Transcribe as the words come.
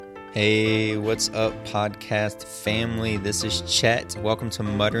Hey, what's up, podcast family? This is Chet. Welcome to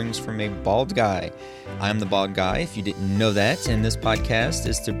Mutterings from a Bald Guy. I'm the Bald Guy, if you didn't know that, and this podcast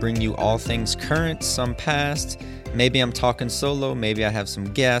is to bring you all things current, some past. Maybe I'm talking solo, maybe I have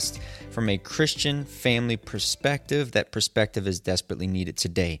some guests. From a Christian family perspective, that perspective is desperately needed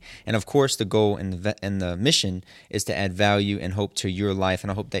today. And of course, the goal and the mission is to add value and hope to your life,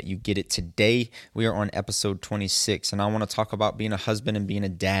 and I hope that you get it today. We are on episode 26, and I want to talk about being a husband and being a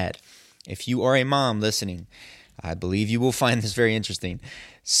dad. If you are a mom listening, I believe you will find this very interesting.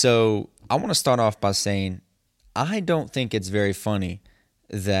 So I want to start off by saying, I don't think it's very funny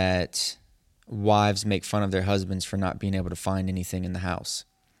that wives make fun of their husbands for not being able to find anything in the house.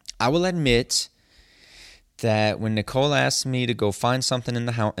 I will admit that when Nicole asks me to go find something in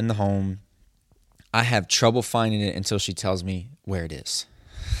the home, I have trouble finding it until she tells me where it is.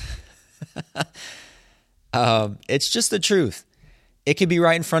 It's just the truth. It could be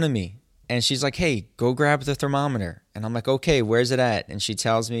right in front of me. And she's like, hey, go grab the thermometer. And I'm like, okay, where's it at? And she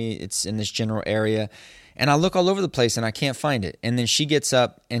tells me it's in this general area. And I look all over the place and I can't find it. And then she gets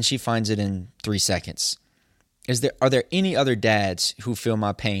up and she finds it in 3 seconds. Are there any other dads who feel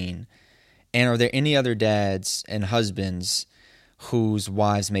my pain? And are there any other dads and husbands whose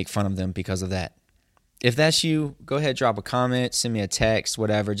wives make fun of them because of that? If that's you, go ahead, drop a comment, send me a text,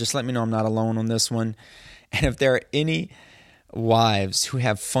 whatever. Just let me know I'm not alone on this one. And if there are any wives who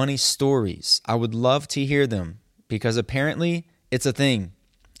have funny stories, I would love to hear them, because apparently it's a thing.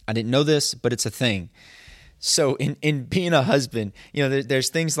 I didn't know this, but it's a thing. So in being a husband, there's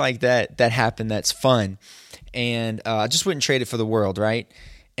things like that happen that's fun. And I just wouldn't trade it for the world, right?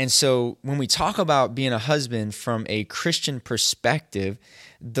 And so when we talk about being a husband from a Christian perspective,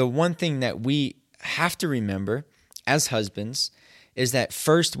 the one thing that we have to remember as husbands is that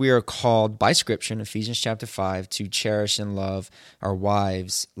first we are called by Scripture in Ephesians chapter 5 to cherish and love our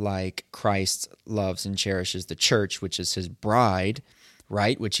wives like Christ loves and cherishes the church, which is his bride,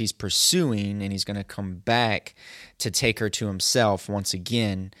 right? Which he's pursuing, and he's going to come back to take her to himself once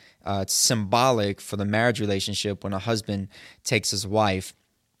again. It's symbolic for the marriage relationship when a husband takes his wife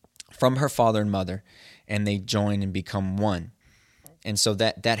from her father and mother, and they join and become one. And so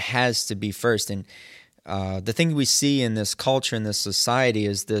that has to be first. And the thing we see in this culture, in this society,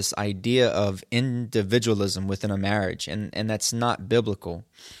 is this idea of individualism within a marriage, and that's not biblical.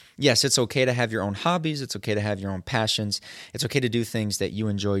 Yes, it's okay to have your own hobbies. It's okay to have your own passions. It's okay to do things that you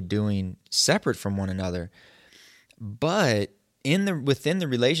enjoy doing separate from one another. But within the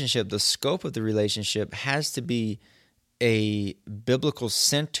relationship, the scope of the relationship has to be a biblical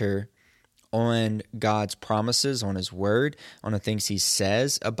center on God's promises, on his word, on the things he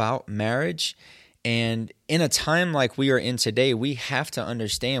says about marriage. And in a time like we are in today, we have to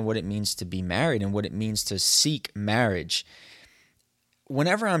understand what it means to be married and what it means to seek marriage.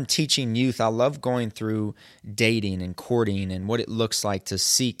 Whenever I'm teaching youth, I love going through dating and courting and what it looks like to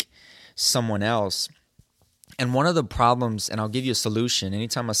seek someone else. And one of the problems, and I'll give you a solution.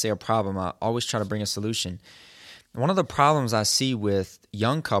 Anytime I say a problem, I always try to bring a solution. One of the problems I see with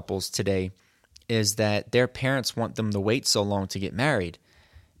young couples today is that their parents want them to wait so long to get married.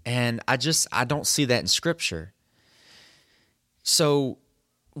 And I don't see that in Scripture. So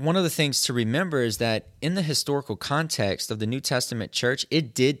one of the things to remember is that in the historical context of the New Testament church,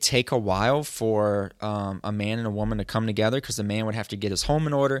 it did take a while for a man and a woman to come together, because the man would have to get his home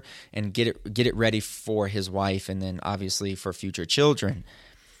in order and get it ready for his wife, and then obviously for future children.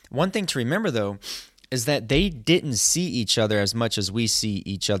 One thing to remember, though, is that they didn't see each other as much as we see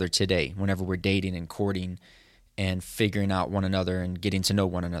each other today whenever we're dating and courting and figuring out one another and getting to know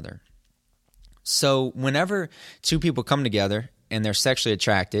one another. So whenever two people come together and they're sexually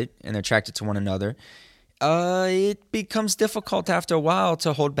attracted, and they're attracted to one another, it becomes difficult after a while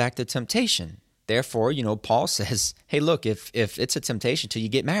to hold back the temptation. Therefore, Paul says, hey, look, if it's a temptation till you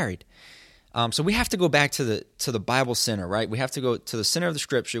get married. So we have to go back to the Bible center, right? We have to go to the center of the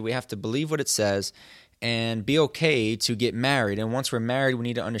Scripture. We have to believe what it says and be okay to get married. And once we're married, we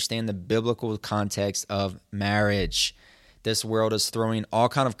need to understand the biblical context of marriage. This world is throwing all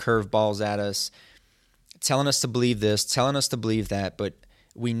kind of curveballs at us, telling us to believe this, telling us to believe that, but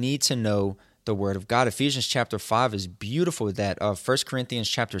we need to know the Word of God. Ephesians chapter 5 is beautiful with that. 1 Corinthians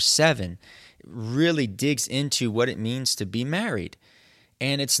chapter 7 really digs into what it means to be married.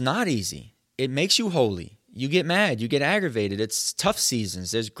 And it's not easy. It makes you holy. You get mad. You get aggravated. It's tough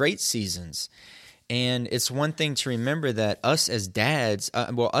seasons. There's great seasons. And it's one thing to remember that us as dads,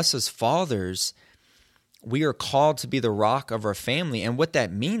 us as fathers, we are called to be the rock of our family. And what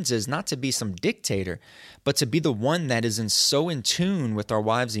that means is not to be some dictator, but to be the one that is so in tune with our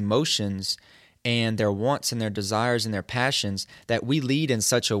wives' emotions and their wants and their desires and their passions, that we lead in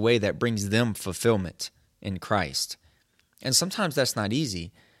such a way that brings them fulfillment in Christ. And sometimes that's not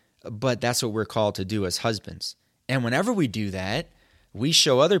easy, but that's what we're called to do as husbands. And whenever we do that, we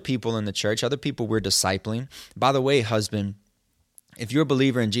show other people in the church, other people we're discipling. By the way, husband, if you're a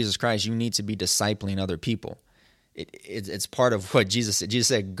believer in Jesus Christ, you need to be discipling other people. It's part of what Jesus said. Jesus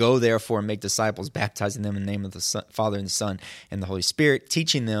said, go therefore and make disciples, baptizing them in the name of the Father and the Son and the Holy Spirit,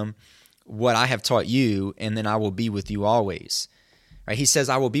 teaching them what I have taught you, and then I will be with you always. Right? He says,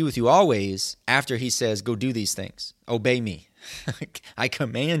 I will be with you always, after he says, go do these things. Obey me. I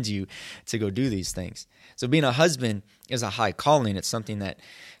command you to go do these things. So being a husband is a high calling. It's something that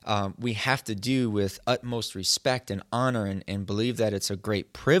we have to do with utmost respect and honor, and believe that it's a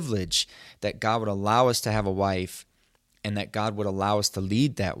great privilege that God would allow us to have a wife, and that God would allow us to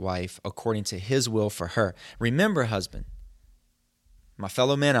lead that wife according to his will for her. Remember, husband, my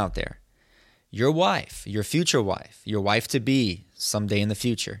fellow men out there, your wife, your future wife, your wife-to-be someday in the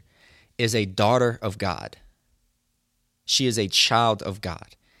future, is a daughter of God. She is a child of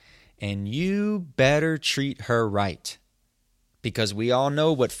God. And you better treat her right, because we all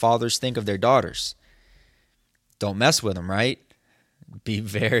know what fathers think of their daughters. Don't mess with them, right? Be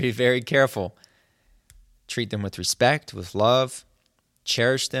very, very careful. Treat them with respect, with love.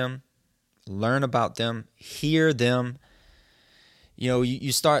 Cherish them. Learn about them. Hear them.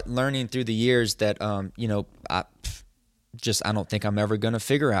 You start learning through the years that, I don't think I'm ever going to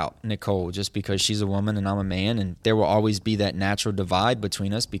figure out Nicole, just because she's a woman and I'm a man, and there will always be that natural divide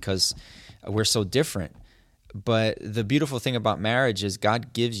between us because we're so different. But the beautiful thing about marriage is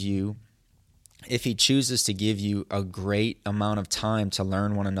God gives you, if he chooses to give you, a great amount of time to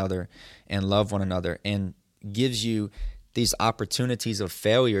learn one another and love one another, and gives you these opportunities of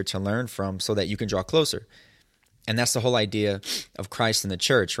failure to learn from so that you can draw closer. And that's the whole idea of Christ and the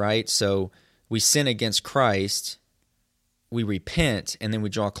church, right? So we sin against Christ, we repent, and then we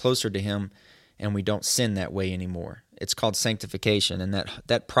draw closer to him, and we don't sin that way anymore. It's called sanctification, and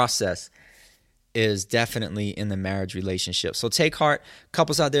that process is definitely in the marriage relationship. So take heart,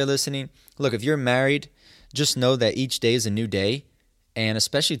 couples out there listening. Look, if you're married, just know that each day is a new day, and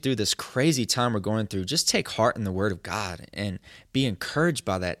especially through this crazy time we're going through, just take heart in the Word of God and be encouraged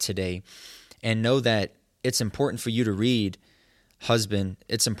by that today, and know that it's important for you to read, husband,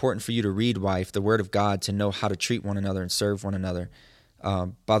 it's important for you to read, wife, the Word of God, to know how to treat one another and serve one another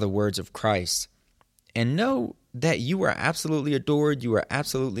by the words of Christ. And know that you are absolutely adored, you are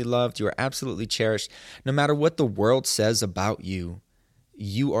absolutely loved, you are absolutely cherished. No matter what the world says about you,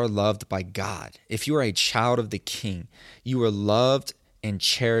 you are loved by God. If you are a child of the King, you are loved and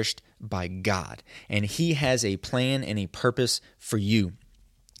cherished by God. And he has a plan and a purpose for you.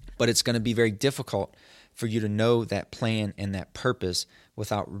 But it's going to be very difficult for you to know that plan and that purpose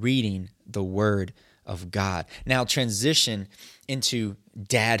without reading the Word of God. Now transition into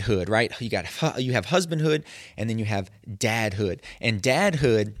dadhood, right? You have husbandhood, and then you have dadhood. And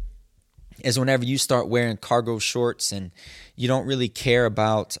dadhood is whenever you start wearing cargo shorts and you don't really care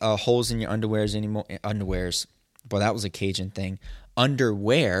about holes in your underwears anymore. Underwears, boy, that was a Cajun thing.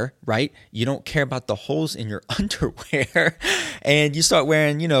 Underwear, right? You don't care about the holes in your underwear, and you start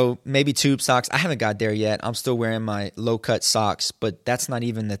wearing, maybe tube socks. I haven't got there yet. I'm still wearing my low-cut socks, but that's not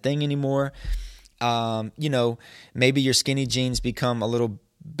even the thing anymore. Maybe your skinny jeans become a little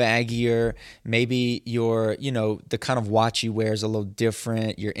baggier. Maybe your, the kind of watch you wear is a little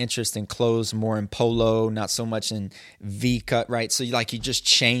different. Your interest in clothes more in polo, not so much in V-cut, right? So you're just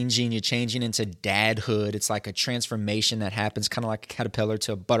changing into dadhood. It's like a transformation that happens, kind of like a caterpillar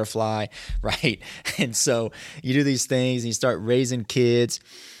to a butterfly, right? And so you do these things and you start raising kids,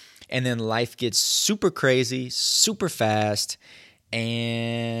 and then life gets super crazy, super fast,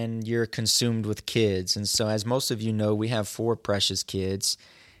 and you're consumed with kids. And so, as most of you know, we have 4 precious kids,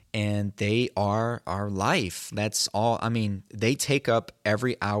 and they are our life. That's all. I mean, they take up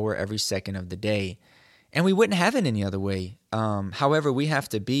every hour, every second of the day, and we wouldn't have it any other way. However, we have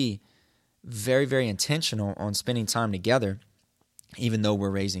to be very, very intentional on spending time together, even though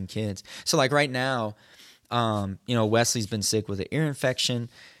we're raising kids. So like right now, Wesley's been sick with an ear infection,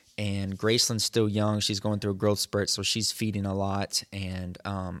 and Graceland's still young. She's going through a growth spurt, so she's feeding a lot. And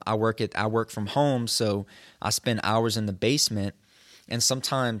I work from home, so I spend hours in the basement. And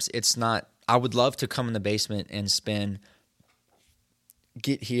sometimes it's not. I would love to come in the basement and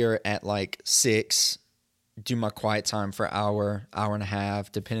get here at like 6, do my quiet time for an hour and a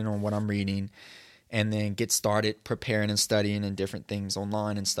half, depending on what I'm reading, and then get started preparing and studying and different things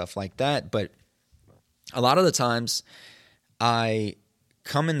online and stuff like that. But a lot of the times, I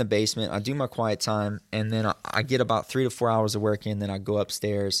come in the basement, I do my quiet time, and then I get about 3 to 4 hours of work in, then I go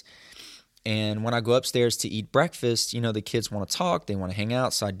upstairs And when I go upstairs to eat breakfast, the kids want to talk, they want to hang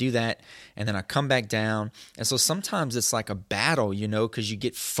out. So I do that. And then I come back down. And so sometimes it's like a battle, because you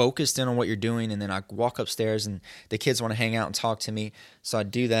get focused in on what you're doing. And then I walk upstairs and the kids want to hang out and talk to me. So I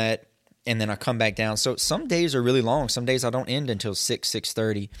do that. And then I come back down. So some days are really long. Some days I don't end until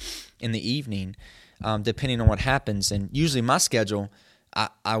 6:30 in the evening, depending on what happens. And usually my schedule,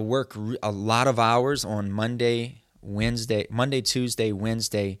 I work a lot of hours on Monday, Tuesday,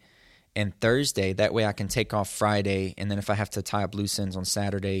 Wednesday, and Thursday. That way I can take off Friday. And then if I have to tie up loose ends on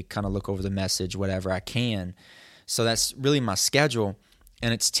Saturday, kind of look over the message, whatever I can. So that's really my schedule.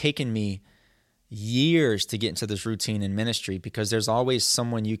 And it's taken me years to get into this routine in ministry because there's always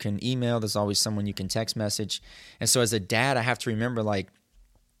someone you can email. There's always someone you can text message. And so as a dad, I have to remember, like,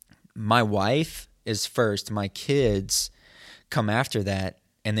 my wife is first, my kids come after that,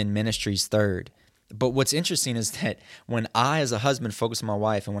 and then ministry's third. But what's interesting is that when I as a husband focus on my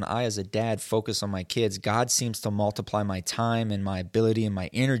wife and when I as a dad focus on my kids, God seems to multiply my time and my ability and my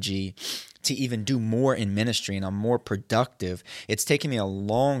energy to even do more in ministry, and I'm more productive. It's taken me a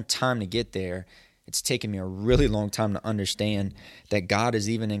long time to get there. It's taken me a really long time to understand that God is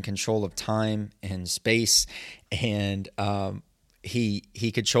even in control of time and space, and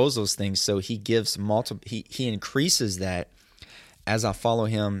He controls those things. So He gives He increases that as I follow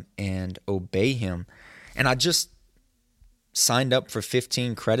Him and obey Him. And I just signed up for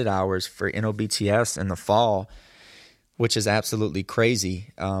 15 credit hours for NOBTS in the fall, which is absolutely crazy.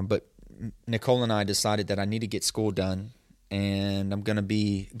 But Nicole and I decided that I need to get school done, and I'm going to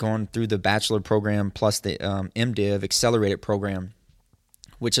be going through the bachelor program plus the MDiv accelerated program,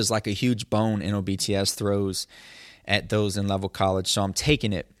 which is like a huge bone NOBTS throws at those in Level College. So I'm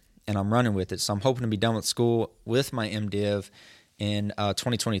taking it and I'm running with it. So I'm hoping to be done with school with my MDiv in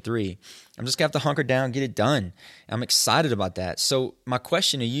 2023. I'm just going to have to hunker down, get it done. I'm excited about that. So my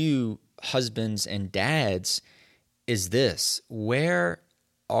question to you, husbands and dads, is this: where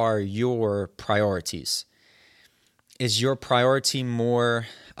are your priorities? Is your priority more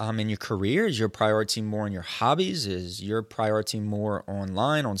in your career? Is your priority more in your hobbies? Is your priority more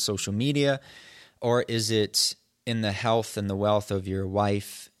online, on social media? Or is it in the health and the wealth of your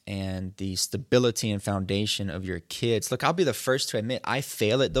wife and the stability and foundation of your kids? Look, I'll be the first to admit I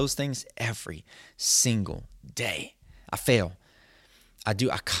fail at those things every single day. I fail. I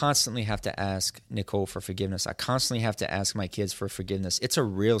do. I constantly have to ask Nicole for forgiveness. I constantly have to ask my kids for forgiveness. It's a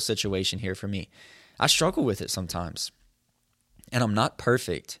real situation here for me. I struggle with it sometimes, and I'm not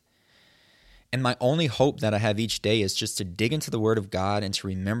perfect. And my only hope that I have each day is just to dig into the Word of God and to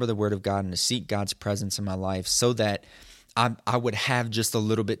remember the Word of God and to seek God's presence in my life so that I would have just a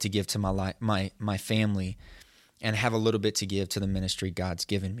little bit to give to my family and have a little bit to give to the ministry God's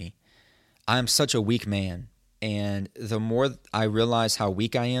given me. I am such a weak man. And the more I realize how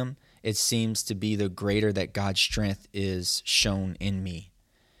weak I am, it seems to be the greater that God's strength is shown in me.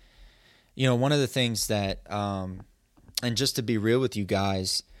 One of the things that, and just to be real with you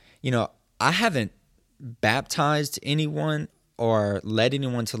guys, I haven't baptized anyone or led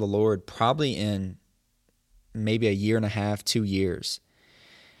anyone to the Lord probably in maybe a year and a half, 2 years.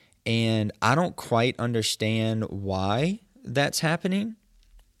 And I don't quite understand why that's happening.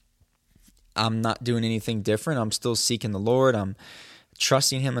 I'm not doing anything different. I'm still seeking the Lord. I'm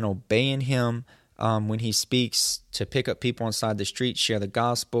trusting Him and obeying Him when He speaks to pick up people inside the street, share the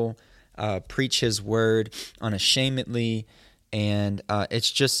gospel, preach His word unashamedly. And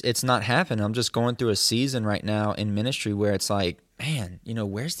it's not happening. I'm just going through a season right now in ministry where it's like, man,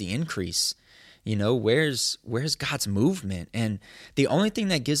 where's the increase? Where's God's movement? And the only thing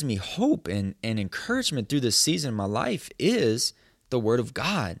that gives me hope and encouragement through this season in my life is the Word of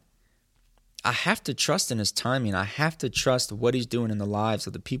God. I have to trust in His timing. I have to trust what He's doing in the lives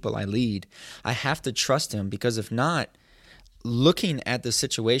of the people I lead. I have to trust Him, because if not, looking at the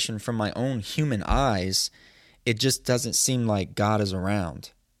situation from my own human eyes, it just doesn't seem like God is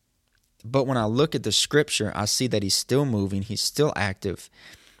around. But when I look at the Scripture, I see that He's still moving. He's still active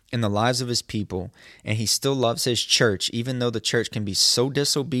in the lives of His people, and He still loves His church, even though the church can be so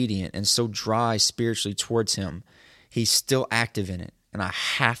disobedient and so dry spiritually towards Him. He's still active in it, and I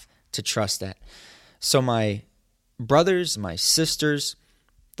have to trust that. So my brothers, my sisters,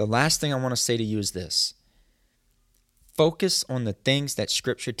 the last thing I want to say to you is this: focus on the things that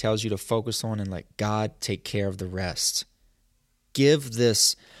Scripture tells you to focus on and let God take care of the rest. Give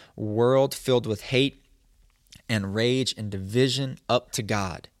this world filled with hate and rage and division up to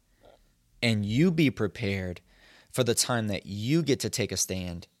God, and you be prepared for the time that you get to take a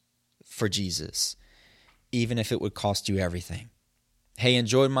stand for Jesus, even if it would cost you everything. Hey,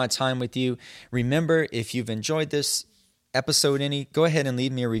 enjoyed my time with you. Remember, if you've enjoyed this episode any, go ahead and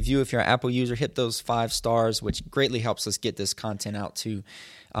leave me a review. If you're an Apple user, hit those 5 stars, which greatly helps us get this content out to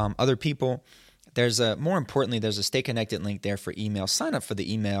other people. More importantly, there's a Stay Connected link there for email. Sign up for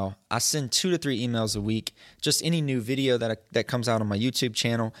the email. I send 2 to 3 emails a week, just any new video that comes out on my YouTube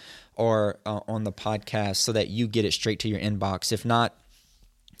channel or on the podcast, so that you get it straight to your inbox. If not,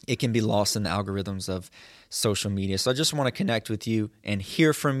 it can be lost in the algorithms of social media. So I just want to connect with you and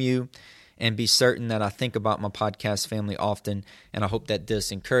hear from you, and be certain that I think about my podcast family often. And I hope that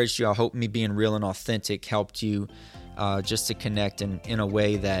this encouraged you. I hope me being real and authentic helped you just to connect in a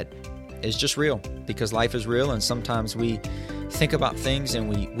way that is just real, because life is real. And sometimes we think about things and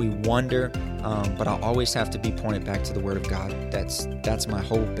we wonder, but I'll always have to be pointed back to the Word of God. That's my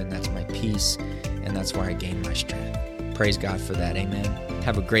hope, and that's my peace, and that's where I gain my strength. Praise God for that. Amen.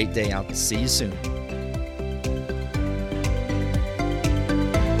 Have a great day. I'll see you soon.